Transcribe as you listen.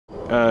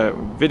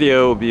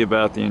video will be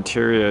about the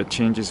interior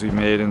changes we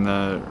made in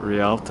the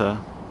Rialta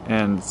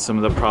and some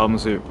of the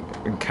problems we've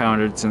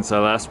encountered since I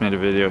last made a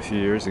video a few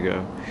years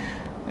ago.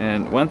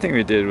 And one thing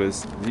we did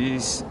was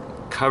these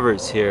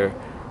covers here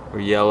were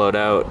yellowed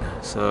out,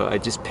 so I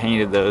just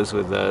painted those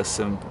with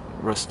some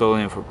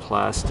Rust-Oleum for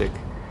plastic,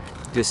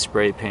 just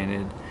spray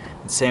painted.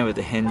 And same with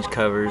the hinge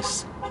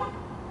covers,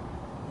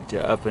 which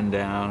are up and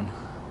down,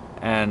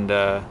 and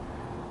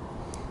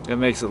it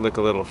makes it look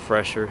a little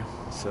fresher.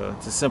 So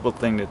it's a simple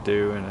thing to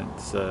do, and it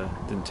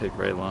didn't take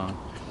very long.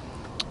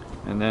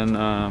 And then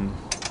on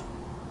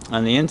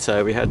the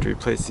inside we had to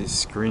replace these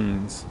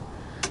screens.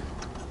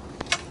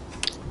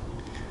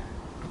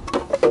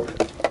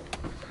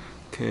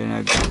 Okay,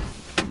 now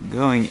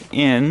going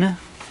in,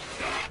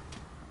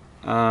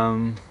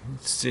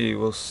 let's see,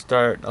 I'll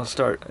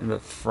start in the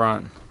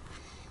front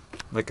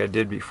like I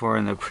did before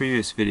in the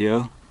previous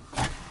video.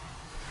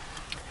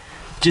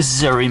 Just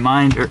as a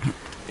reminder,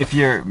 if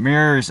your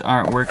mirrors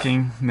aren't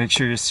working, make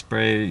sure you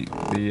spray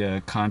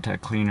the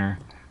contact cleaner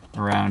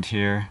around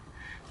here,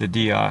 the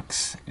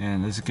Deox,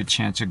 and there's a good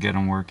chance you'll get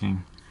them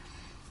working.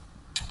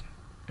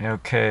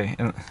 Okay,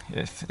 and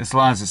as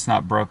long as it's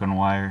not broken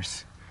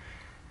wires.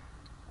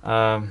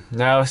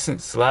 Now,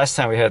 since last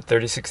time we had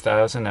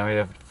 36,000, now we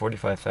have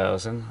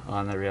 45,000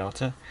 on the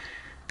Rialta.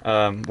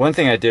 One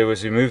thing I did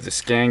was we moved the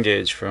scan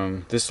gauge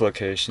from this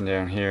location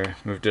down here,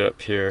 moved it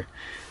up here.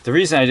 The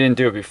reason I didn't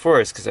do it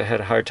before is because I had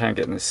a hard time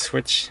getting the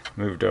switch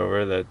moved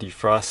over, the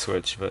defrost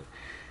switch, but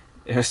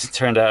it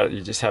turned out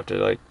you just have to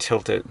like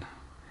tilt it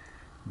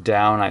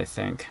down, I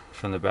think,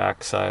 from the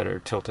back side, or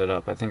tilt it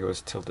up. I think it was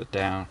tilted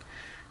down,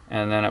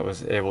 and then it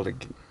was able to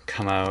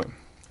come out.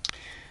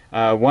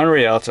 One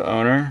Rialta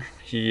owner,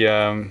 he, you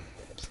know,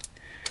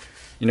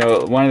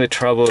 one of the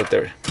trouble with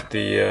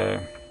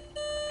the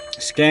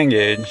scan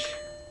gauge,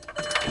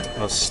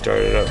 I'll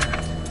start it up.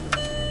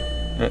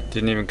 It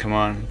didn't even come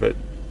on, but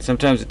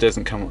sometimes it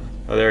doesn't come on.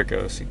 Oh, there it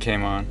goes. It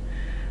came on.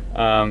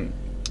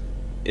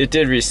 It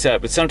did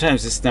reset, but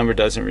sometimes this number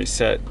doesn't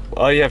reset.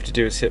 All you have to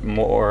do is hit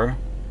more,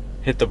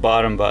 hit the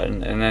bottom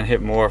button, and then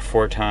hit more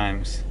 4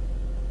 times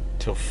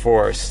till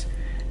force,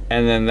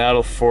 and then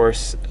that'll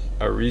force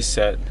a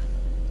reset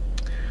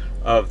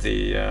of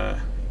the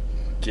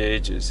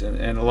gauges,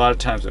 and a lot of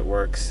times it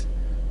works.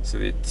 So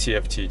the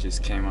TFT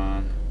just came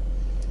on,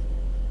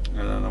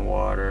 and then the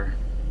water,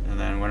 and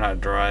then we're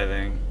not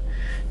driving.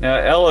 Now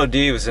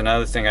LOD was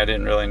another thing I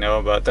didn't really know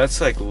about.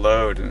 That's like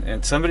load,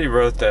 and somebody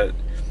wrote that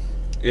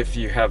if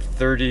you have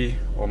 30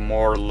 or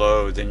more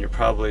load, then you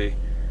probably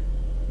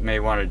may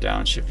want to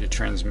downshift your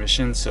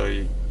transmission,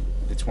 so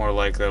it's more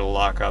likely to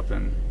lock up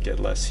and get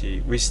less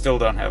heat. We still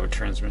don't have a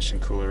transmission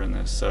cooler in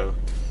this, so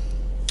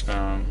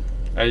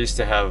I used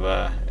to have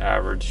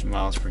average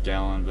miles per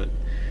gallon, but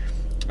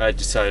I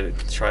decided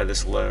to try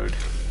this load.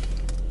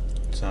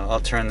 So I'll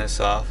turn this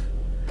off.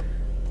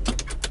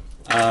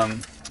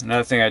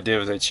 Another thing I did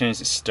was I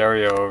changed the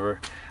stereo over.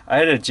 I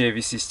had a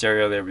JVC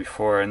stereo there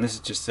before, and this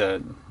is just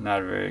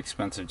not a very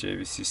expensive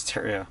JVC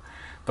stereo,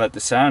 but the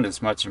sound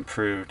is much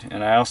improved.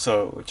 And I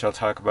also, which I'll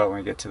talk about when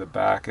we get to the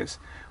back, is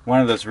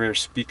one of those rear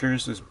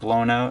speakers was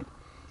blown out.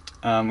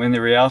 In the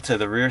Rialta,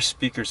 the rear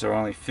speakers are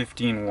only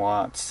 15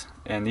 watts,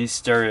 and these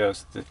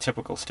stereos, the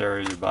typical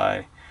stereo you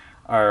buy,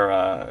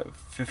 are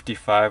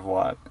 55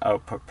 watt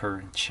output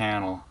per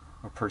channel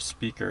or per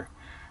speaker.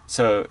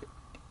 So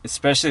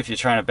especially if you're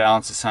trying to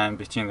balance the sound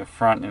between the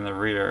front and the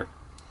rear,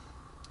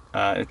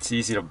 it's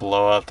easy to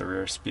blow out the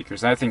rear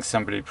speakers. And I think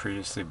somebody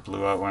previously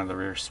blew out one of the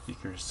rear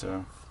speakers.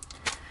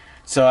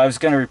 So I was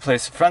going to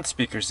replace the front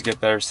speakers to get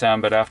better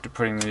sound, but after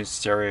putting the new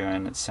stereo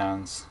in, it's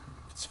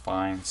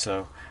fine.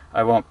 So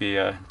I won't be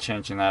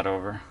changing that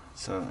over.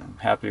 So I'm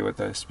happy with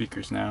the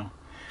speakers now.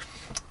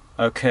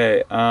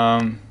 Okay,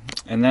 and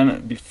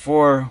then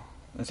before,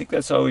 I think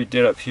that's all we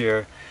did up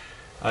here.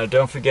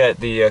 Don't forget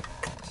the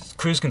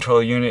cruise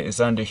control unit is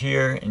under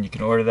here, and you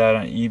can order that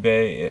on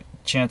eBay.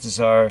 Chances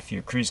are, if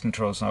your cruise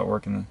control is not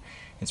working,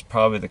 it's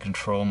probably the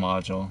control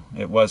module.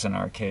 It was in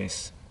our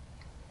case.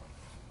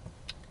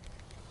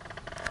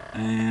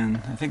 And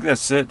I think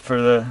that's it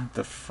for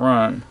the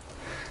front.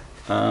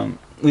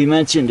 We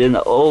mentioned in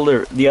the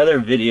other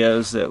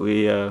videos that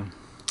we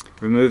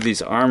removed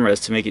these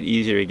armrests to make it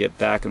easier to get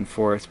back and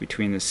forth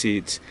between the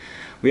seats.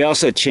 We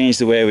also changed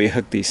the way we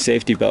hook these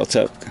safety belts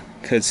up,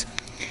 because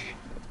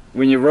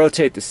when you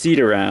rotate the seat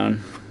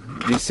around,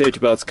 these safety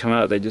belts come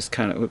out, they just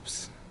kind of,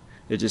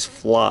 they just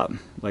flop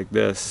like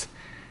this,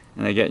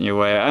 and they get in your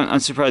way. I'm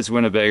surprised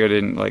Winnebago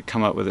didn't like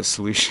come up with a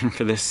solution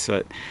for this,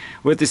 but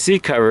with the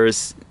seat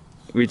covers,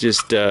 we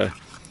just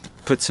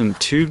put some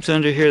tubes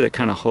under here that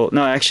kind of hold.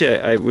 No, actually,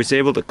 I was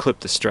able to clip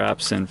the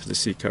straps in for the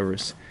seat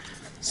covers.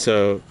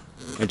 So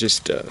I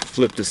just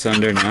flip this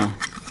under now,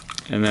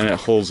 and then it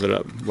holds it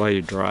up while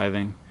you're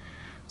driving,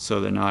 so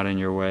they're not in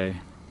your way.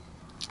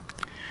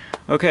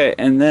 Okay,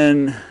 and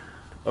then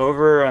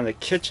over on the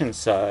kitchen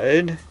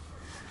side,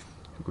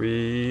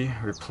 we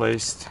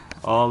replaced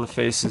all the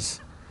faces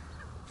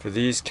for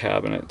these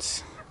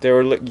cabinets. They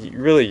were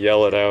really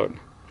yellowed out,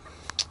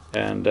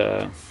 and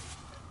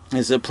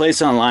There's a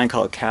place online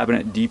called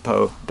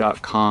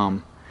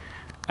cabinetdepot.com,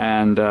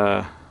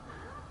 and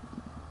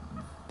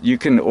you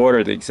can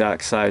order the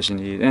exact size you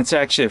need. And it's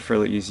actually a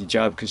fairly easy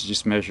job because you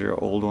just measure your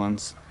old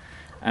ones.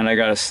 And I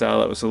got a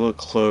style that was a little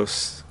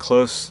close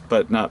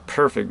but not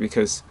perfect,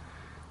 because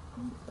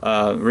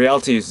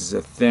Rialta uses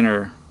a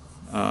thinner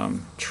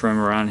trim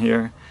around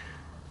here.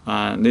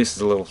 This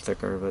is a little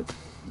thicker, but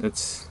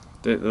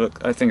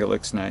I think it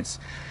looks nice.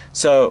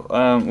 So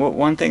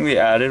one thing we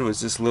added was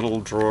this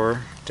little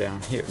drawer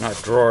down here.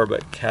 Not drawer,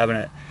 but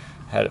cabinet.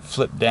 Had it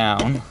flipped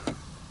down.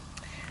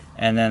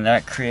 And then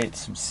that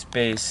creates some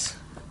space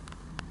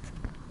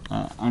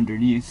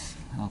underneath.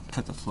 I'll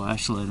put the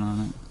flashlight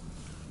on it,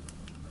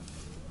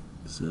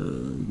 so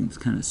you can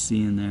kind of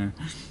see in there.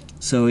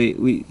 So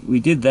we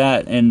did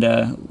that, and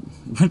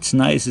what's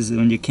nice is that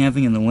when you're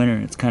camping in the winter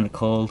and it's kind of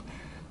cold,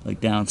 like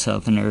down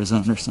south in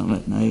Arizona or something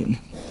at night,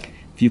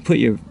 if you put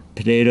your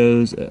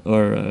potatoes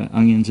or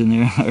onions in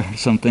there or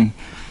something,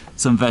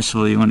 some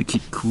vegetable you want to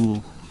keep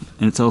cool,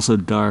 and it's also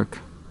dark.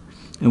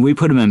 And we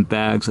put them in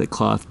bags, like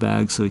cloth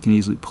bags, so we can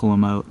easily pull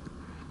them out,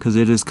 because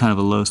it is kind of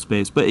a low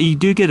space. But you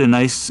do get a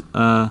nice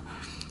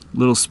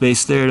little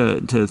space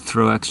there to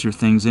throw extra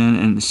things in,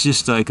 and it's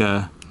just like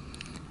a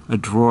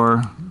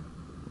drawer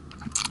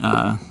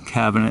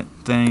cabinet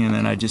thing. And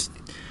then I just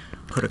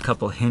put a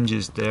couple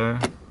hinges there,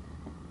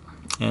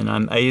 and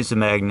I use a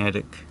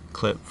magnetic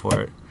clip for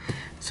it,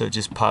 so it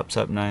just pops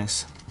up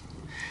nice.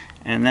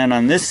 And then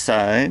on this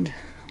side,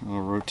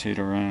 I'll rotate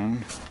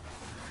around,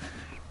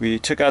 we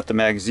took out the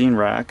magazine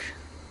rack,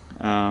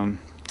 and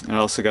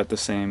also got the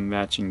same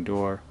matching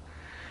door.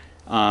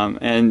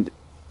 And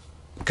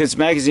because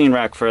magazine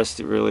rack for us,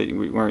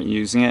 we weren't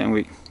using it, and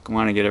we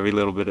want to get every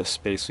little bit of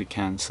space we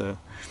can, so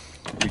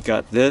we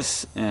got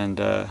this,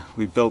 and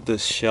we built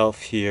this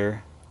shelf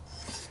here,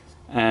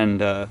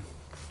 and the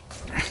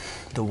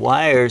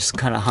wires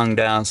kind of hung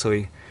down, so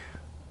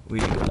we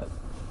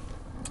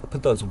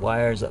put those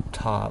wires up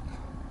top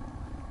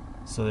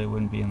so they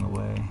wouldn't be in the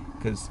way,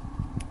 because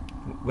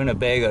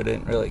Winnebago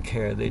didn't really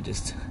care. They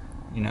just,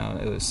 you know,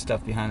 it was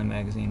stuff behind the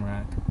magazine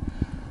rack.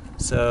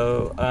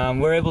 So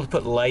we're able to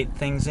put light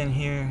things in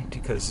here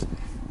because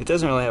it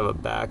doesn't really have a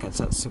back. It's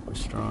not super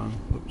strong.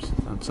 Oops,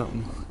 found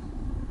something.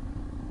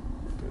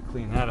 Gotta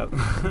clean that up.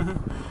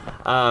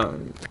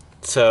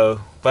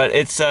 But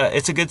it's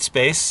a good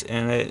space,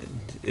 and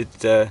it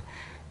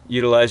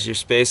utilizes your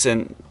space.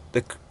 And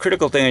the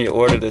critical thing when you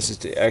order this is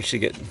to actually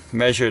get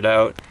measured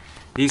out.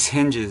 These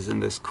hinges in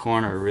this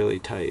corner are really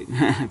tight,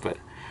 but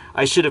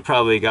I should have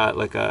probably got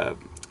like a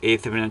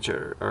 1/8 of an inch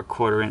or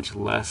 1/4 inch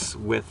less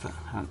width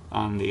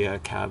on the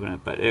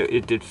cabinet, but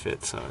it did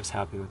fit, so I was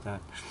happy with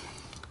that.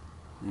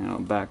 And I'll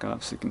back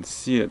off so you can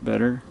see it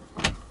better.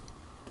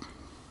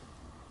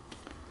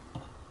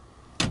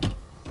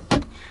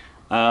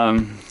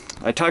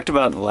 I talked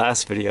about in the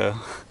last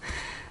video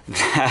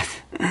that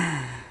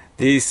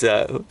these,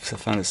 oops, I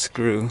found a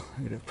screw,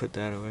 I'm gonna put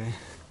that away,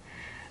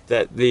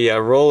 that the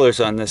rollers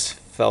on this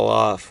fell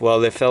off. Well,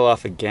 they fell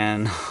off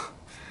again.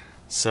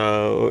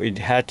 So what we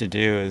had to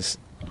do is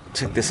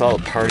took this all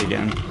apart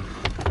again.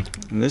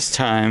 And this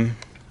time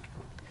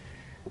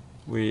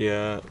we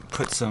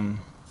put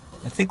some,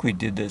 I think we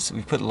did this,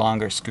 we put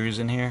longer screws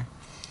in here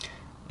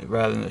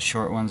rather than the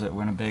short ones that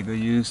Winnebago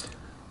used.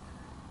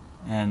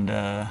 And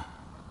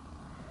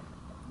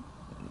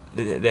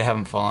they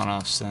haven't fallen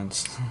off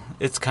since.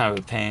 It's kind of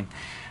a pain,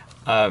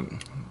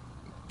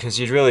 because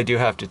you really do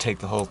have to take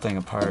the whole thing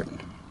apart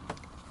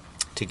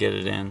to get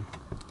it in.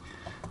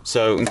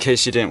 So in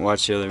case you didn't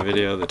watch the other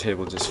video, the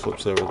table just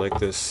flips over like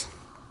this.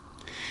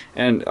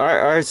 And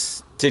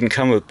ours didn't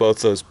come with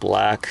both those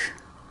black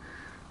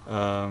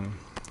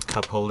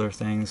cup holder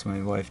things.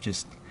 My wife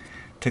just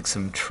took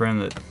some trim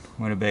that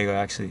Winnebago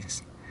actually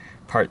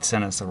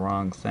sent us the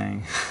wrong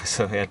thing,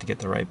 so we had to get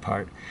the right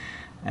part.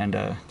 And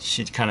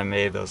she kind of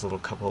made those little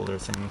cup holder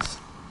things.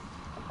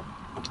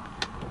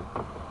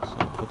 So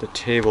I'll put the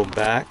table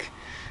back,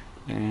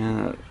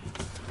 and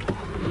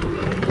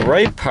the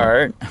right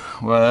part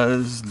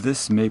was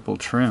this maple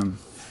trim.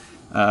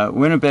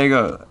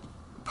 Winnebago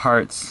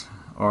parts,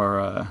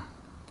 or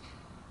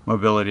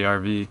Mobility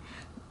RV,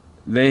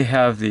 they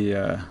have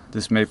the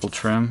this maple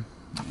trim,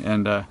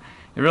 and it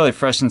really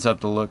freshens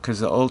up the look,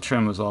 because the old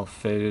trim was all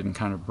faded and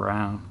kind of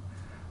brown.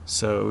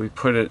 So we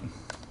put it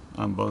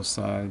on both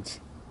sides.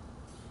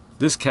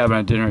 This cabinet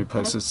I didn't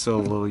replace, it's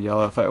still a little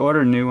yellow. If I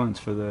order new ones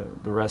for the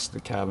rest of the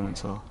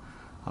cabinets, I'll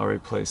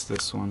replace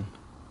this one.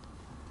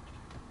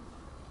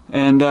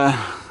 And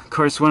of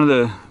course, one of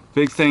the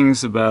big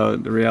things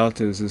about the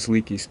Rialta is this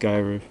leaky sky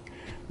roof.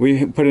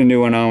 We put a new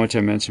one on, which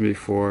I mentioned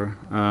before,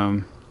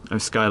 a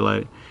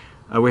skylight.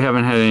 We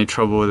haven't had any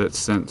trouble with it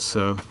since,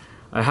 so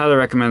I highly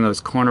recommend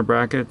those corner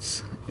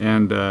brackets.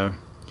 And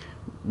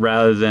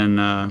rather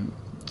than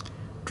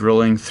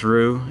drilling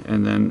through,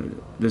 and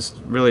then there's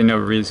really no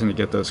reason to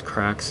get those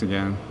cracks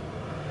again.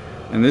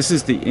 And this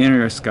is the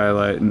inner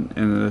skylight, and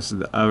this is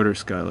the outer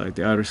skylight.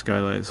 The outer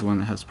skylight is the one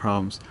that has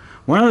problems.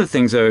 One of the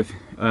things to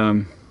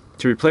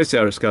replace the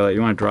outer skylight,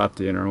 you want to drop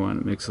the inner one.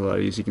 It makes it a lot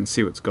easier. You can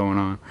see what's going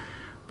on.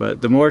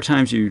 But the more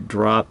times you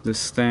drop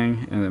this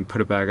thing and then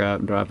put it back out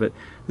and drop it,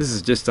 this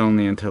is just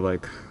only into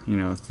like, you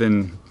know,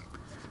 thin,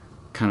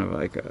 kind of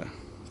like a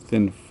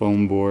thin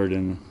foam board,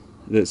 and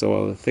there's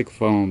a thick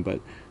foam, but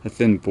a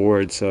thin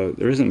board, so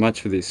there isn't much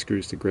for these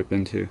screws to grip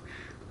into.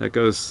 That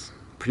goes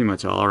pretty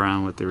much all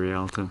around with the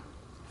Rialta.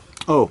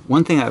 Oh,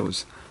 one thing I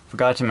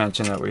forgot to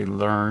mention that we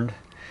learned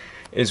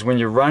is when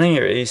you're running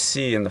your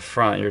AC in the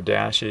front, your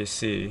dash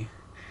AC,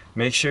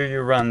 make sure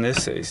you run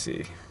this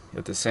AC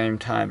at the same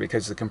time,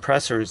 because the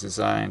compressor is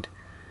designed,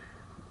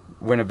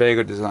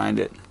 Winnebago designed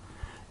it,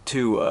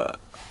 to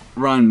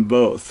run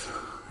both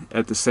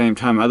at the same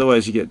time.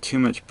 Otherwise you get too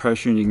much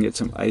pressure and you can get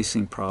some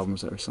icing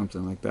problems or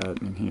something like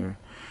that in here.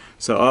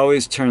 So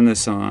always turn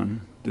this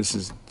on. This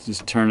is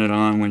just turn it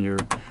on when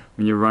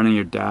you're running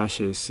your dash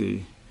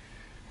AC,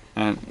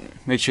 and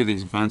make sure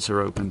these vents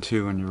are open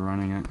too when you're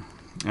running it,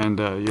 and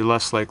you're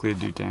less likely to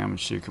do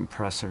damage to your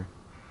compressor.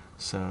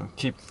 So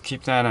keep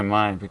that in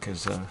mind,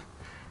 because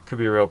could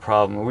be a real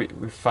problem.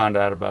 We found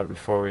out about it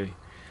before we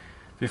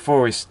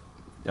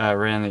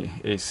ran the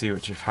AC,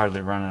 which we've hardly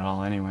run at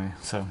all anyway.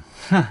 So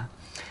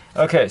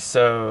okay,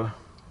 so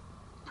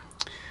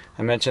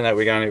I mentioned that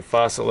we got a new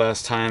faucet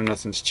last time.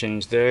 Nothing's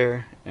changed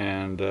there,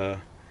 and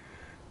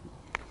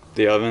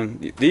the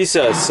oven. These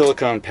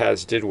silicone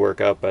pads did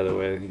work out, by the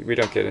way. We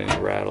don't get any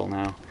rattle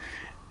now,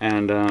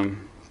 and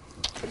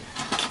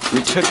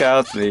we took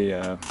out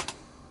the.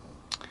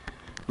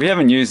 We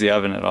haven't used the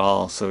oven at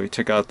all, so we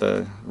took out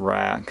the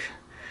rack.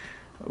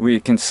 We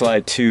can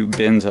slide 2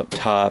 bins up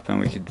top, and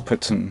we could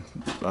put some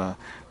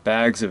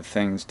bags of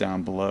things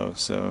down below.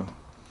 So,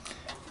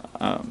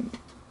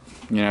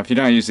 you know, if you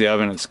don't use the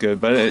oven, it's good.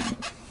 But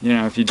you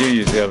know, if you do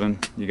use the oven,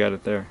 you got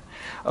it there.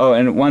 Oh,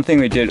 and one thing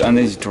we did on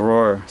these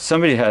drawer,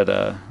 somebody had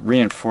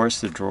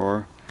reinforced the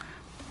drawer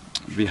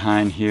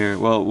behind here.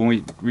 Well, when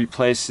we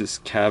replaced this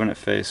cabinet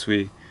face,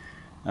 we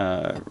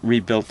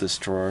rebuilt this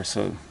drawer,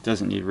 so it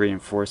doesn't need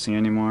reinforcing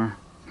anymore.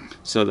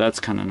 So that's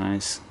kind of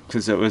nice,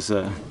 because it was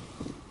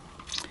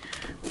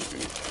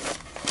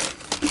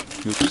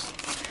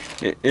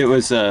it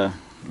was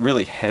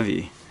really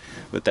heavy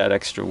with that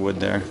extra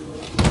wood there,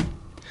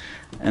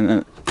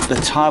 and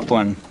the top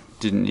one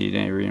didn't need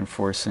any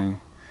reinforcing.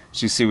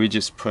 As you see, we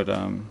just put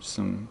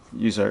some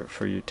use art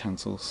for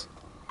utensils.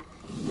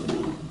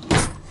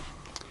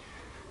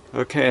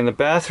 Okay, in the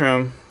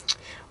bathroom,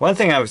 one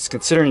thing I was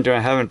considering doing,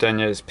 I haven't done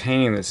yet, is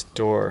painting this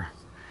door,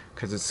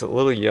 because it's a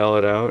little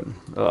yellowed out.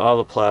 All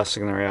the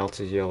plastic in the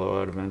Rialta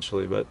yellow out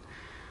eventually, but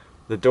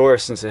the door,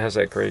 since it has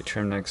that gray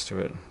trim next to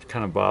it,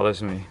 kind of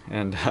bothers me.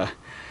 And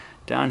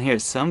down here,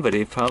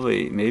 somebody,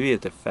 probably maybe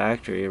at the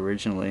factory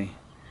originally,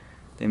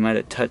 they might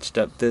have touched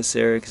up this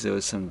area because there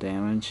was some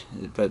damage.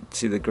 But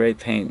see, the gray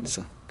paint's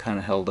kind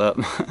of held up.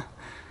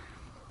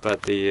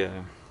 But the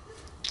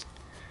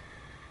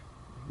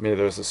maybe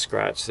there was a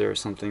scratch there or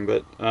something.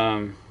 But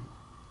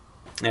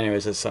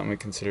anyways, that's something we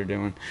consider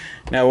doing.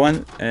 Now,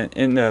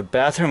 in the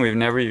bathroom, we've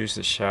never used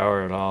the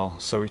shower at all.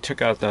 So we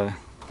took out the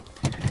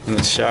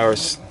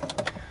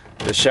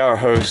shower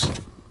hose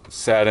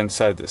sat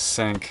inside the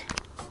sink,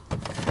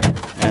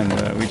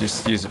 and we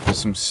just use it for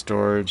some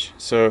storage.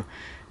 So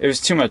it was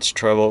too much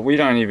trouble. We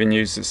don't even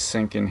use this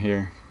sink in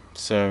here.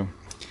 So,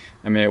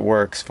 I mean, it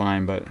works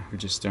fine, but we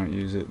just don't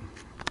use it.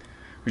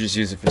 We just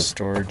use it for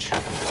storage.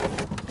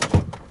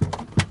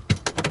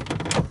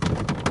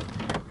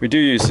 We do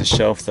use the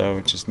shelf though,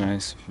 which is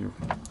nice if you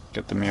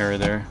get the mirror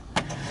there.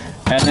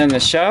 And then the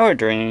shower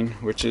drain,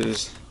 which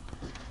is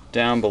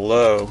down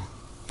below,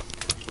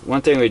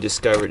 one thing we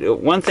discovered,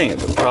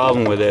 the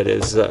problem with it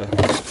is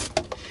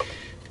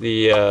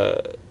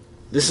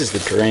this is the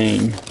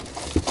drain.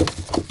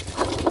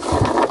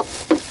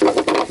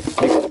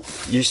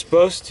 You're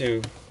supposed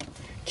to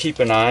keep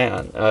an eye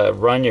on,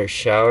 run your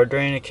shower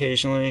drain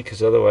occasionally,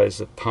 because otherwise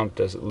the pump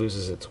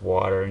loses its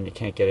water and you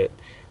can't get it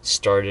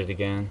started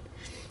again.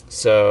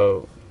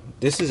 So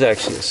this is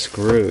actually a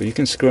screw. You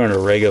can screw in a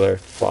regular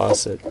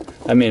faucet.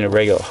 I mean a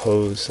regular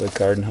hose, a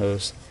garden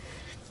hose.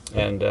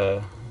 And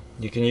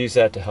you can use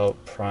that to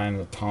help prime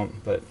the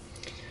pump. But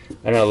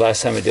I don't know,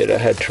 last time I did, I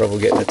had trouble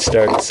getting it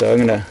started. So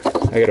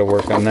I gotta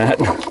work on that.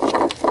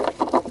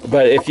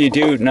 But if you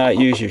do not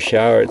use your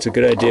shower, it's a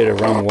good idea to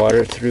run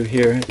water through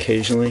here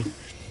occasionally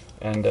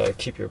and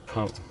keep your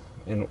pump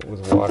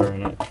with water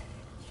in it.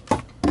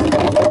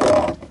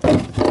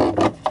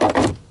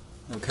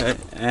 Okay,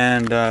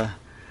 and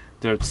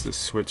there's the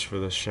switch for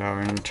the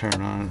shower, and you turn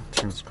it on, it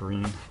turns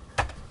green.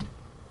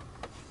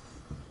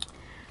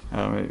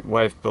 My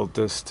wife built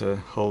this to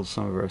hold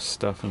some of our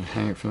stuff and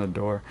hang it from the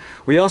door.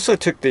 We also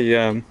took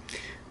the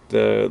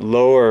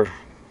lower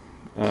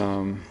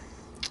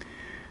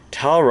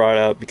towel rod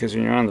out, because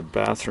when you're on the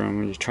bathroom,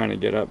 when you're trying to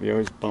get up, you're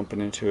always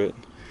bumping into it,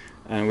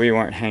 and we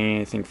weren't hanging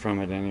anything from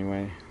it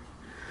anyway.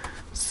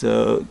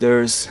 So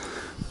there's,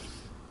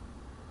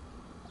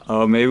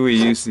 oh, maybe we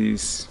use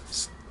these,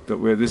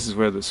 this is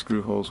where the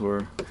screw holes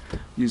were.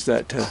 Use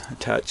that to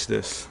attach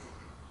this.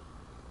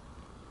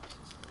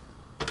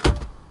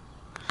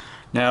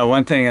 Now,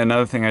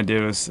 another thing I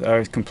did was,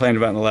 I complained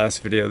about in the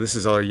last video, this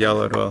is all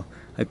yellowed. Well,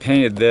 I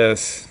painted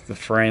this, the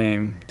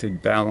frame, to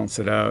balance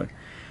it out.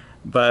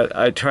 But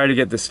I tried to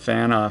get this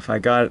fan off. I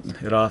got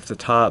it off the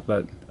top,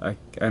 but I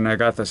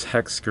got this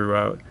hex screw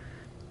out,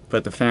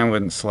 but the fan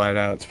wouldn't slide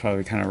out. It's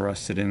probably kind of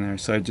rusted in there.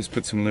 So I just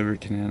put some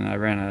lubricant in, and I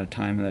ran out of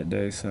time that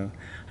day. So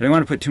I didn't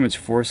want to put too much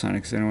force on it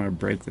because I didn't want to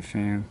break the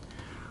fan.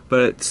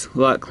 But it's a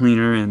lot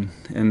cleaner,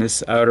 and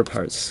this outer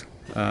part's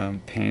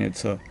painted,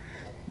 so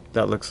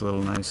that looks a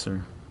little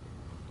nicer.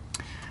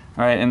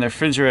 Alright, and the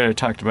refrigerator I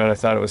talked about, I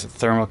thought it was a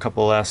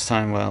thermocouple last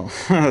time. Well,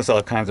 it was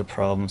all kinds of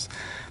problems.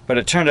 But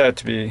it turned out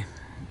to be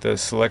the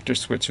selector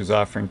switch was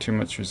offering too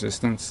much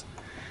resistance.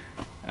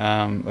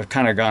 I've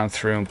kind of gone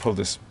through and pulled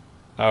this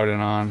out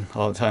and on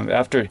all the time.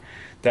 After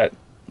that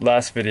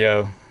last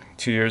video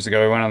 2 years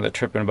ago, I went on the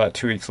trip, and about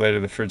 2 weeks later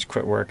the fridge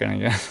quit working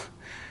again.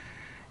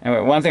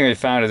 And one thing we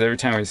found is every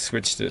time we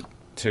switched it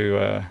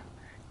to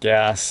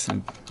gas,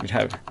 and we'd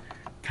have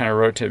kind of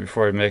rotate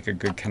before we make a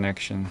good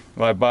connection.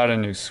 Well, I bought a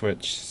new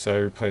switch, so I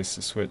replaced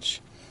the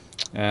switch,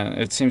 and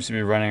it seems to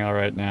be running all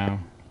right now.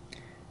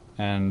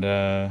 And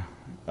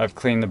I've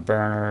cleaned the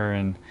burner,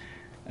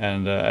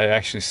 and I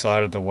actually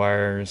soldered the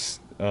wires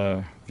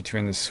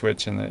between the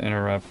switch and the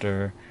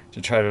interrupter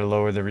to try to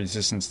lower the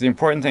resistance. The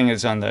important thing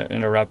is on the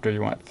interrupter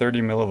you want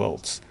 30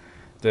 millivolts.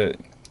 The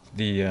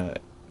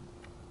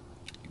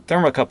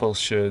thermocouple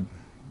should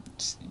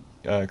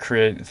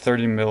create a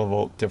 30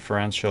 millivolt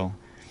differential,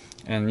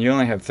 and you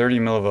only have 30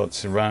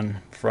 millivolts to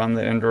run from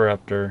the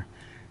interrupter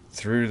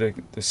through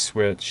the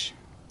switch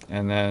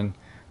and then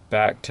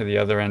back to the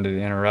other end of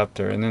the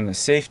interrupter, and then the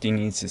safety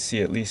needs to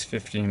see at least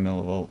 15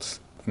 millivolts,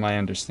 from my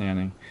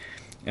understanding.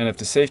 And if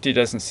the safety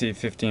doesn't see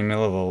 15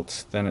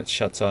 millivolts, then it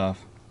shuts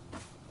off.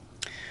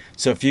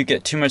 So if you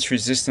get too much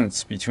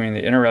resistance between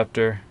the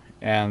interrupter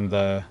and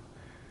the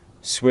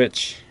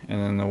switch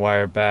and then the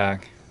wire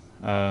back,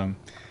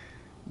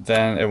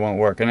 then it won't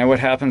work. And then what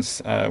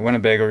happens,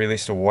 Winnebago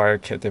released a wire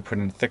kit. They put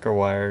in thicker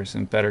wires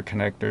and better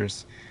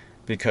connectors,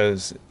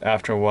 because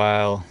after a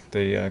while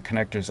the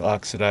connectors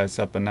oxidize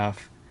up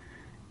enough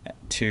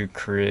to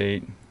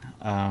create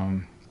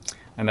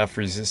enough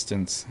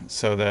resistance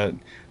so that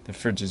the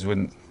fridges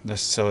wouldn't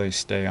necessarily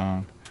stay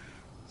on.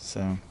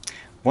 So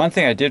one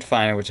thing I did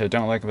find, which I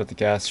don't like about the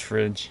gas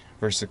fridge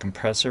versus the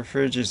compressor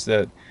fridge, is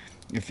that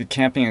if you're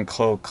camping in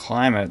cold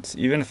climates,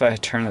 even if I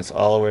turn this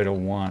all the way to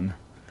 1,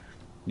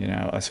 you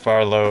know, as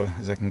far low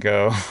as I can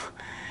go,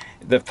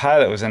 the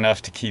pilot was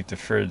enough to keep the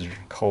fridge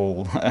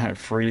cold,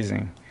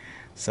 freezing.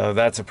 So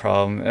that's a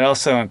problem. And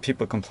also, when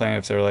people complain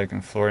if they're like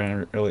in Florida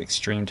in really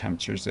extreme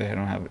temperatures, they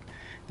don't have it.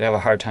 They have a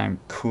hard time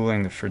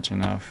cooling the fridge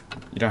enough.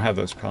 You don't have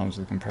those problems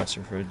with the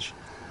compressor fridge.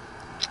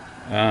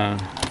 And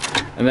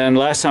then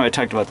last time I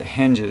talked about the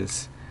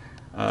hinges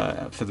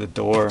for the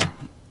door.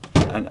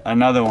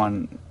 Another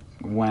one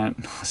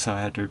went, so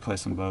I had to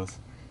replace them both.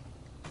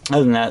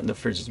 Other than that, the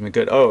fridge has been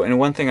good. Oh, and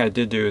one thing I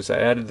did do is I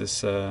added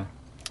this.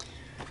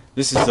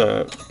 This is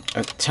a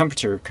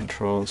temperature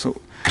control. So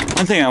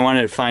one thing I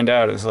wanted to find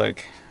out is,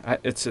 like,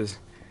 it's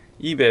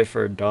eBay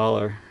for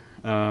 $1.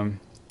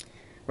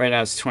 Right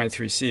now it's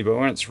 23C, but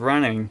when it's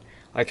running,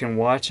 I can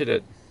watch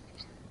it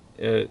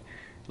at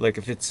like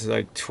if it's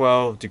like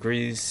 12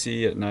 degrees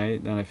C at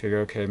night, then I figure,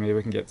 okay, maybe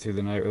we can get through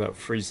the night without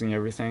freezing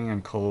everything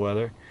in cold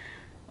weather.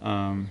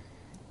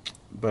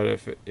 But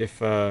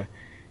if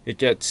it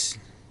gets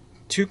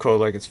too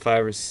cold, like it's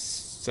 5 or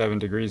 7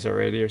 degrees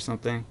already or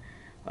something,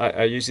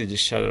 I usually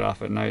just shut it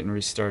off at night and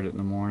restart it in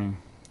the morning,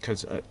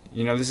 because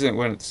you know, this isn't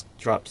when it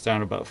drops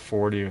down about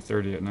 40 or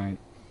 30 at night.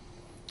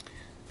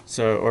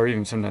 So, or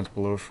even sometimes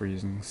below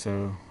freezing.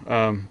 So,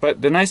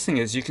 but the nice thing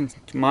is you can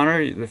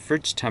monitor the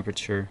fridge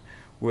temperature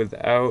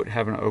without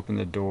having to open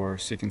the door,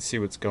 so you can see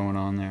what's going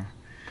on there.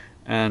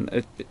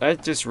 And I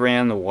just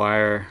ran the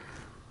wire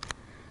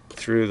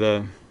through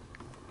the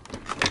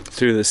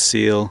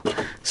seal,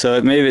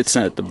 so maybe it's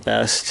not the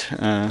best.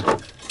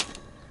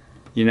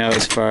 You know,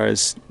 as far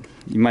as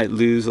you might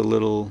lose a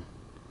little.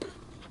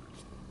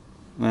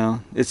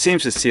 Well, it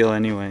seems to seal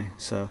anyway,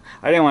 so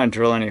I didn't want to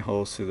drill any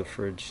holes through the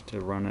fridge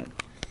to run it.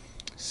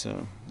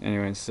 So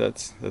anyways,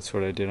 that's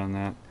what I did on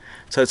that.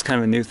 So it's kind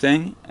of a new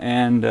thing.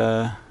 And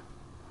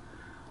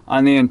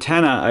on the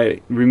antenna, I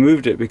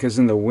removed it because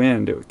in the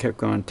wind it kept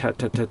going tat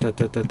tat tat tat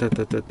tat tat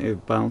tat tat.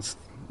 It bounced.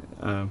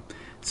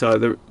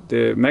 So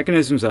the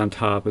mechanism's on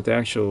top, but the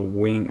actual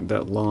wing,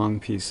 that long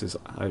piece, is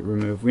I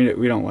removed.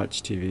 We don't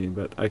watch TV,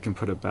 but I can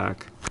put it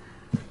back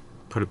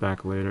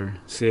later.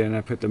 See, and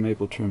I put the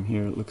maple trim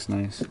here. It looks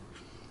nice.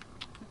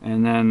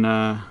 And then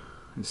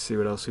let's see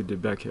what else we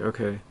did back here.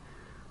 Okay.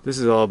 This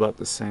is all about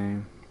the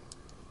same.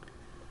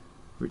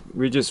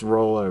 We just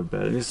roll our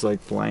bed. It's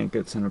like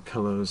blankets and our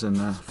pillows and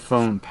the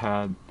foam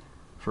pad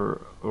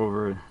for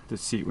over the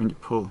seat when you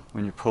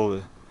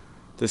pull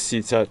the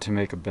seats out to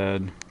make a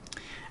bed.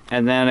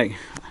 And then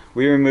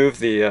we remove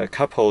the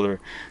cup holder,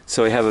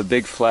 so we have a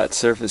big flat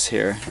surface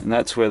here, and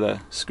that's where the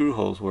screw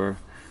holes were.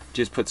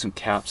 Just put some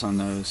caps on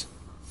those.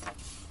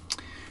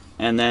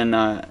 And then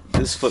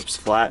this flips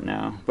flat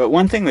now. But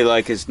one thing we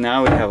like is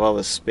now we have all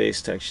this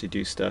space to actually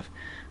do stuff.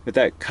 With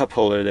that cup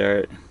holder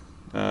there,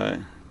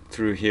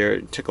 through here.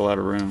 It took a lot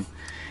of room.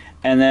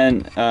 And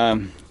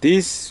then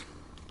these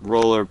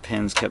roller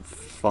pins kept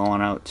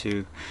falling out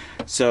too.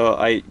 So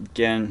I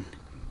again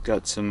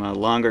got some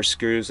longer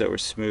screws that were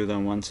smooth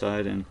on one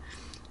side and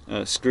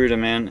screwed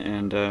them in,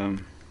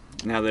 and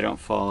now they don't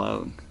fall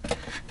out.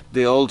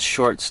 The old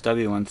short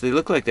stubby ones, they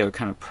look like they were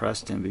kind of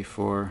pressed in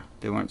before.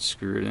 They weren't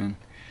screwed in,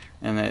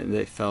 and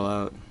they fell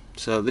out.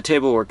 So the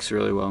table works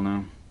really well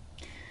now.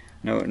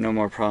 No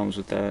more problems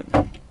with that.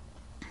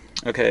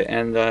 Okay,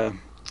 and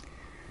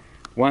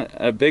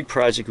a big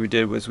project we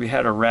did was we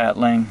had a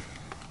rattling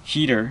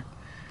heater.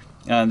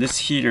 This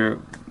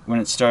heater, when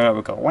it started up,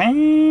 would go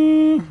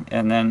wang,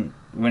 and then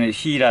when it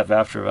heat up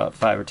after about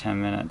 5 or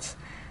 10 minutes,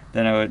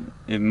 then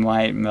it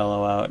might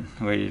mellow out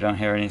where you don't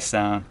hear any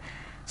sound.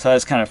 So I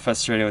was kind of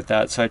frustrated with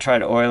that. So I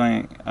tried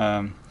oiling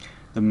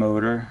the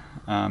motor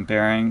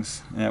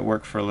bearings, and it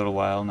worked for a little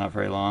while, not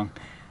very long.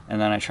 And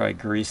then I tried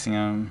greasing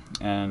them,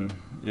 and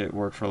it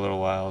worked for a little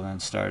while, and then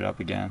started up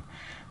again.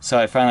 So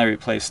I finally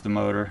replaced the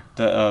motor.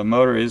 The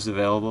motor is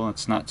available.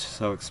 It's not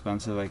so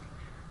expensive. I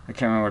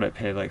can't remember what I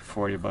paid, like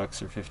 40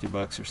 bucks or 50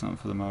 bucks or something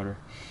for the motor.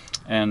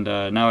 And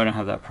now I don't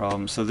have that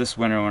problem. So this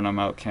winter when I'm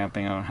out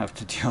camping, I don't have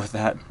to deal with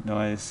that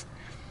noise.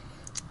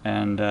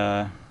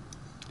 And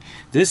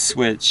this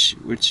switch,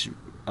 which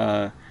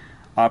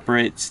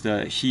operates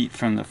the heat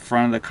from the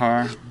front of the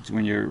car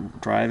when you're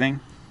driving,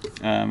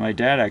 my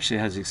dad actually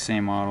has the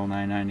same model,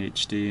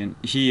 99HD, and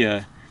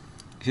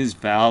his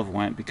valve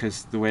went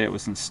because the way it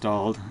was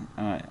installed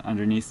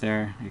underneath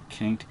there, it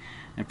kinked.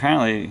 And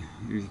apparently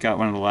he got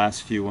one of the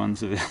last few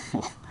ones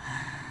available.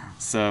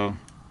 So,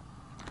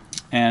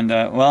 and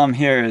while I'm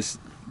here, is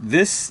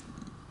this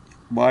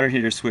water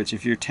heater switch,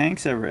 if your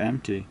tank's ever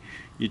empty,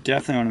 you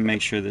definitely want to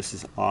make sure this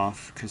is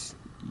off, because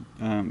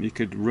you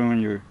could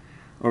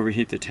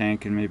overheat the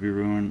tank and maybe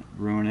ruin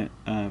it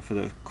for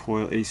the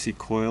AC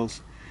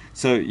coils.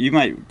 So you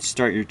might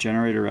start your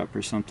generator up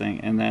or something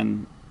and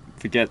then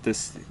forget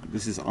this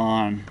is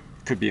on,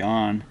 could be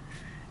on,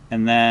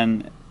 and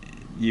then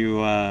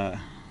you're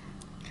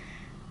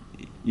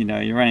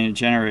running a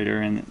generator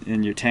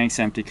and your tank's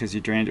empty because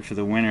you drained it for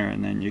the winter,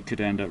 and then you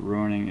could end up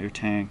ruining your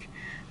tank.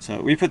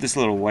 So we put this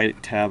little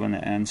white tab on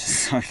the end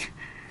so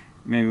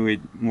maybe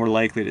we'd more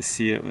likely to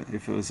see it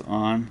if it was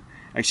on.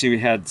 Actually, we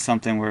had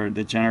something where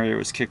the generator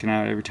was kicking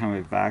out every time we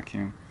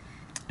vacuum,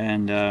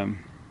 and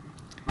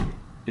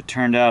it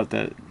turned out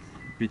that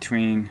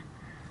between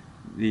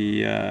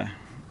the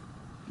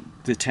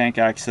tank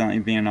accidentally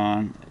being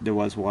on, there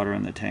was water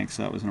in the tank,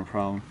 so that wasn't a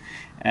problem,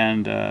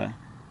 and the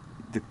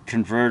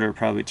converter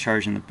probably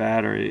charging the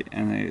battery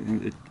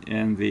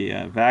and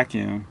the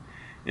vacuum,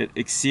 it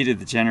exceeded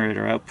the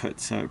generator output,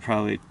 so it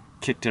probably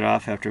kicked it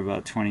off after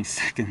about 20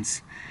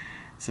 seconds.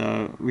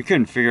 So we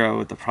couldn't figure out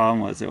what the problem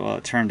was. Well,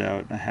 it turned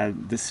out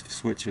this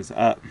switch was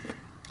up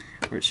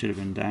where it should have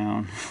been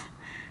down,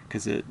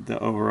 because the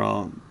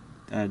overall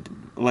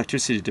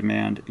electricity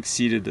demand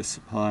exceeded the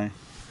supply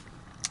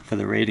for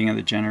the rating of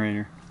the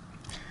generator.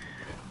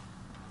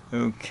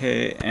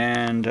 Okay,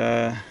 and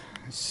let's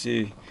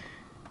see,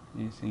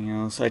 anything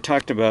else? I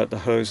talked about the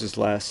hoses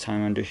last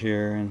time under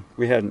here, and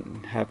we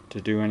hadn't had to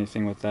do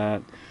anything with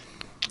that.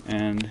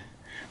 And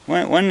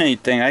one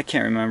neat thing, I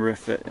can't remember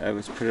if I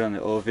was put it on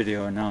the old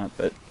video or not,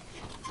 but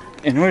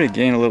in order to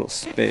gain a little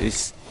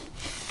space,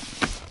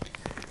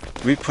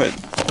 we put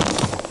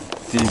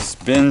these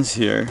bins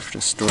here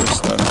to store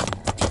stuff,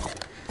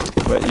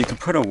 but you can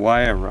put a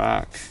wire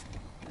rack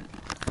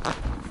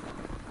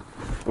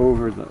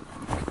over the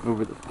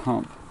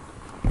pump,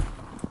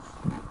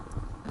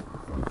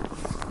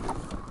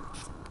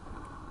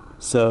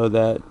 so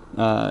that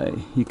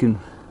you can,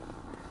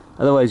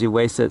 otherwise you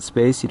waste that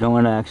space. You don't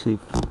want to actually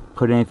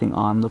put anything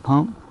on the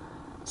pump,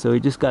 so we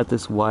just got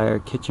this wire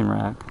kitchen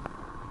rack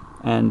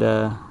and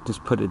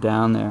just put it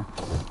down there,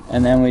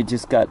 and then we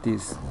just got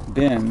these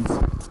bins,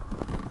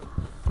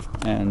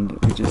 and you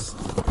can just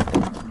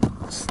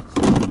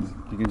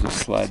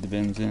slide the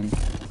bins in,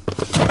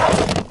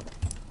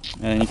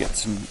 and you get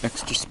some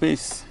extra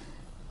space.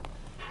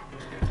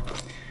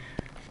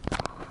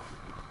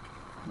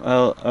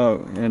 Well,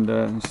 and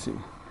let's see,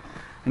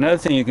 another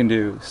thing you can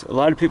do is, a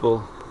lot of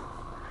people,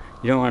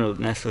 you don't want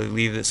to necessarily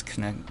leave this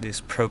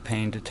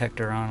propane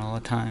detector on all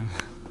the time.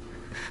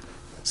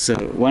 So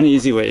one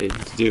easy way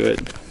to do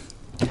it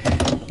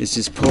is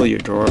just pull your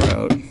drawer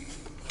out,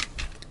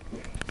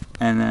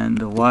 and then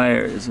the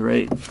wire is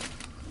right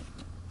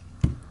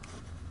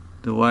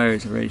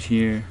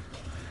here,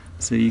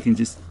 so you can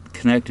just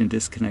connect and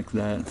disconnect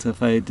that. So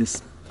if I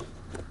just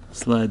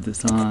slide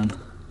this on,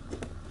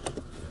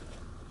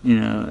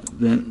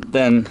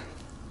 then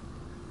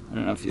I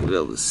don't know if you'll be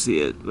able to see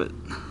it, but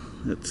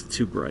that's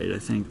too bright, I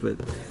think. But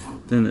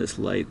then this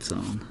light's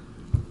on,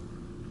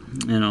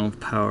 and it'll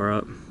power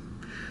up.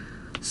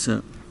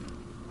 So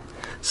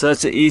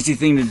that's an easy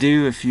thing to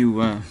do if you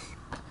want.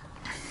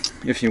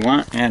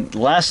 And the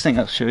last thing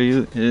I'll show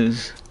you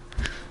is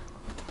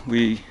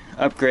we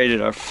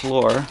upgraded our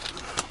floor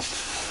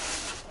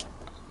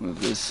with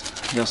this.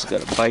 We also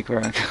got a bike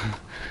rack,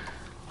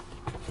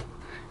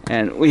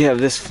 and we have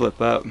this flip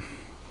up.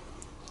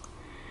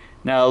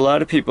 Now a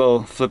lot of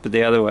people flip it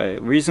the other way.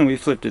 The reason we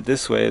flipped it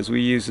this way is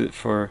we use it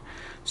for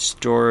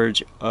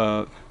storage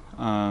of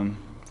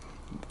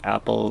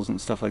apples and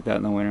stuff like that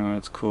in the winter when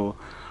it's cool,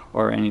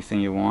 or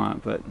anything you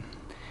want. But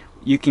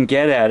you can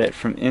get at it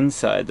from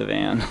inside the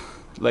van.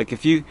 Like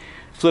if you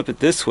flip it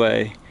this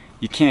way,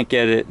 you can't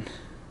get it.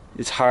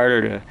 It's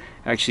harder to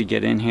actually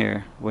get in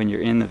here when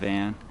you're in the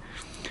van.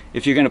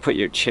 If you're going to put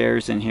your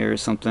chairs in here or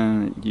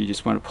something, you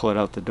just want to pull it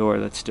out the door,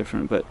 that's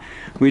different. But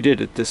we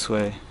did it this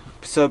way.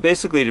 So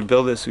basically to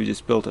build this, we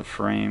just built a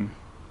frame.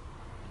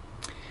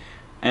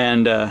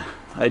 And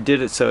I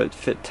did it so it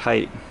fit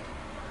tight.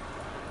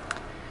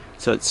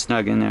 So it's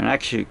snug in there. And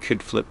actually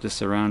could flip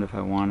this around if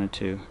I wanted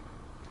to.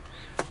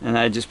 And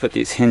I just put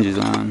these hinges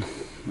on.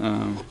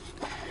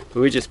 But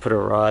we just put a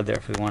rod there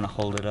if we want to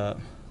hold it up.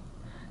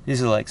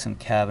 These are like some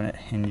cabinet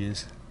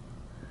hinges.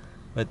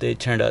 But they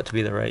turned out to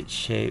be the right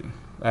shape.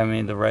 I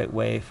mean the right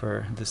way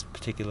for this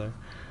particular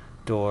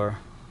door.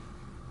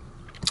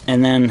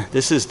 And then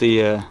this is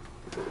the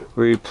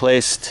we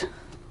replaced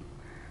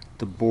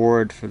the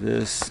board for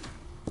this,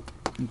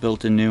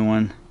 built a new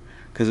one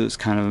because it was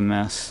kind of a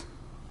mess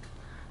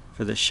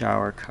for the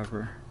shower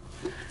cover.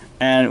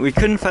 And we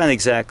couldn't find the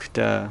exact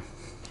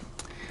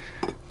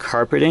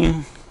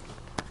carpeting,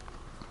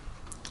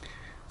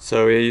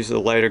 so we used a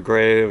lighter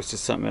gray. It was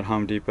just something at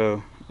Home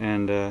Depot,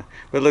 and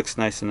but it looks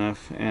nice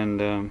enough.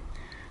 And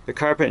the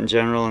carpet in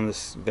general in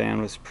this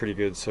van was pretty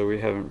good, so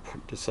we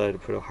haven't decided to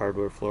put a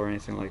hardwood floor or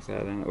anything like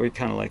that in it. We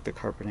kind of like the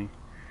carpeting.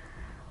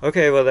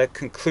 Okay, well that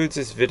concludes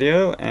this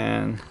video,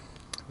 and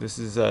this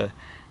is a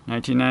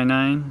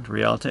 1999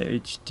 Rialta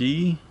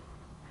HD,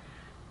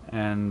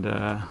 and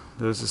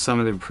those are some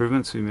of the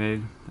improvements we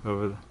made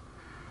over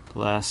the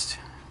last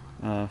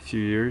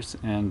few years,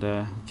 and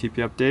keep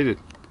you updated.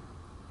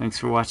 Thanks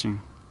for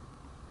watching.